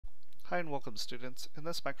Hi and welcome students. In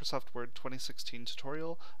this Microsoft Word 2016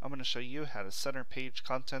 tutorial, I'm going to show you how to center page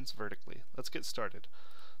contents vertically. Let's get started.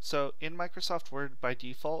 So in Microsoft Word, by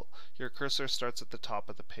default, your cursor starts at the top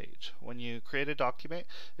of the page. When you create a document,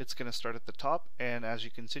 it's going to start at the top, and as you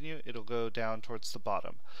continue, it'll go down towards the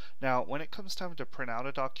bottom. Now, when it comes time to print out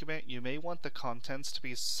a document, you may want the contents to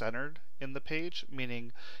be centered in the page,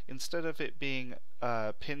 meaning instead of it being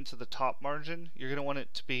pinned to the top margin, you're going to want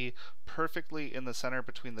it to be perfectly in the center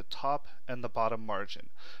between the top and the bottom margin.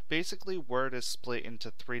 Basically, Word is split into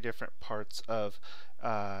three different parts of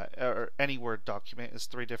or any Word document is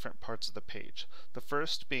three different parts of the page. The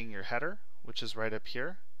first being your header, which is right up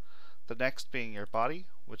here. The next being your body,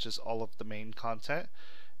 which is all of the main content.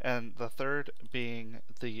 And the third being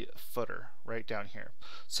the footer, right down here.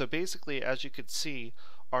 So basically, as you can see,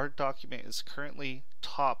 our document is currently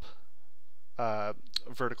top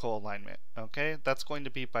vertical alignment. Okay, that's going to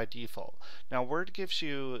be by default. Now, Word gives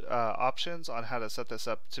you options on how to set this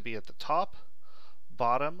up to be at the top,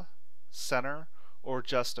 bottom, center, or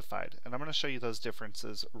justified, and I'm going to show you those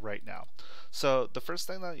differences right now. So the first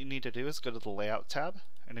thing that you need to do is go to the Layout tab,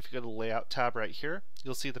 and if you go to the Layout tab right here,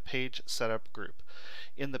 you'll see the Page Setup group.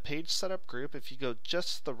 In the Page Setup group, if you go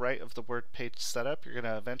just to the right of the word Page Setup, you're going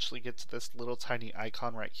to eventually get to this little tiny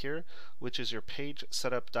icon right here, which is your Page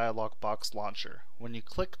Setup dialog box launcher. When you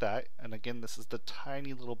click that, and again this is the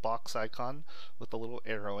tiny little box icon with a little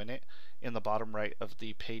arrow in it in the bottom right of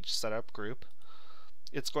the Page Setup group,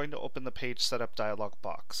 it's going to open the Page Setup dialog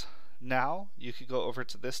box. Now you could go over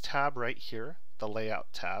to this tab right here, the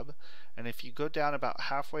Layout tab, and if you go down about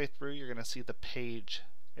halfway through, you're going to see the Page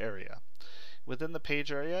area. Within the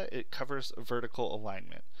Page area, it covers vertical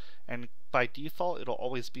alignment, and by default it'll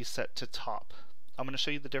always be set to top. I'm going to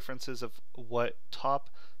show you the differences of what top,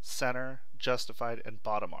 center, justified, and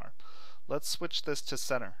bottom are. Let's switch this to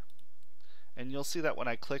center, and you'll see that when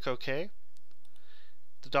I click OK,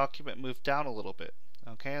 the document moved down a little bit.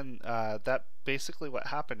 Okay, and that basically what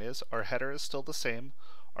happened is our header is still the same,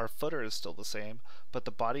 our footer is still the same, but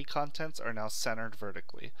the body contents are now centered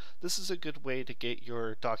vertically. This is a good way to get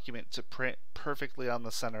your document to print perfectly on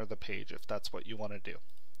the center of the page if that's what you want to do.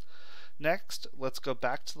 Next, let's go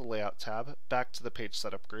back to the Layout tab, back to the Page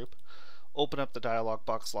Setup group, open up the dialog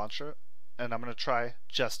box launcher, and I'm going to try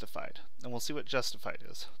Justified, and we'll see what Justified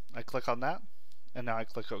is. I click on that, and now I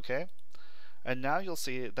click OK. And now you'll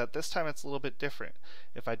see that this time it's a little bit different.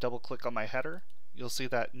 If I double click on my header, you'll see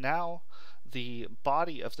that now the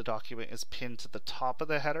body of the document is pinned to the top of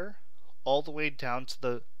the header all the way down to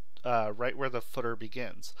the right where the footer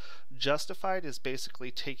begins. Justified is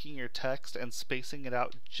basically taking your text and spacing it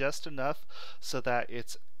out just enough so that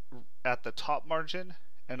it's at the top margin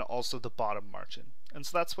and also the bottom margin. And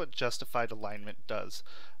so that's what justified alignment does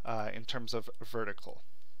in terms of vertical.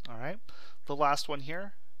 Alright, the last one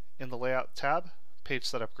here in the Layout tab, Page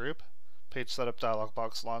Setup group, Page Setup dialog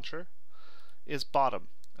box launcher, is bottom.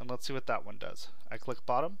 And let's see what that one does. I click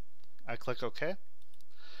bottom, I click OK,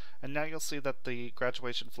 and now you'll see that the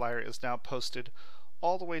graduation flyer is now posted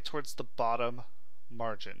all the way towards the bottom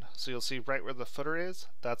margin. So you'll see right where the footer is,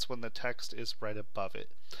 that's when the text is right above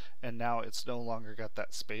it. And now it's no longer got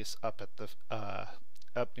that space up at the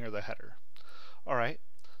up near the header. Alright,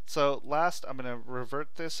 so last I'm going to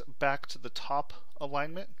revert this back to the top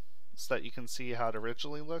alignment so that you can see how it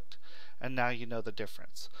originally looked, and now you know the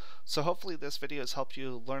difference. So hopefully this video has helped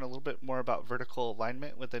you learn a little bit more about vertical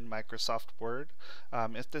alignment within Microsoft Word.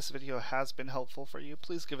 If this video has been helpful for you,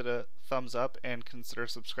 please give it a thumbs up and consider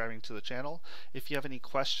subscribing to the channel. If you have any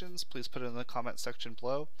questions, please put it in the comment section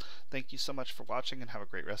below. Thank you so much for watching and have a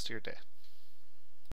great rest of your day.